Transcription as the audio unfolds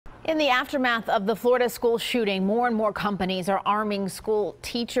In the aftermath of the Florida school shooting, more and more companies are arming school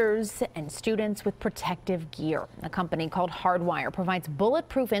teachers and students with protective gear. A company called Hardwire provides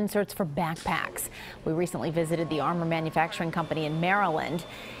bulletproof inserts for backpacks. We recently visited the armor manufacturing company in Maryland.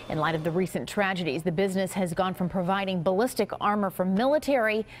 In light of the recent tragedies, the business has gone from providing ballistic armor for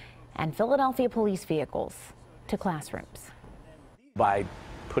military and Philadelphia police vehicles to classrooms. By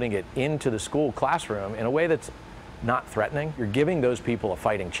putting it into the school classroom in a way that's not threatening, you're giving those people a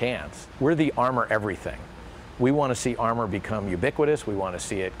fighting chance. We're the armor everything. We want to see armor become ubiquitous. We want to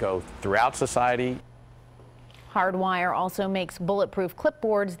see it go throughout society. Hardwire also makes bulletproof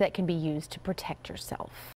clipboards that can be used to protect yourself.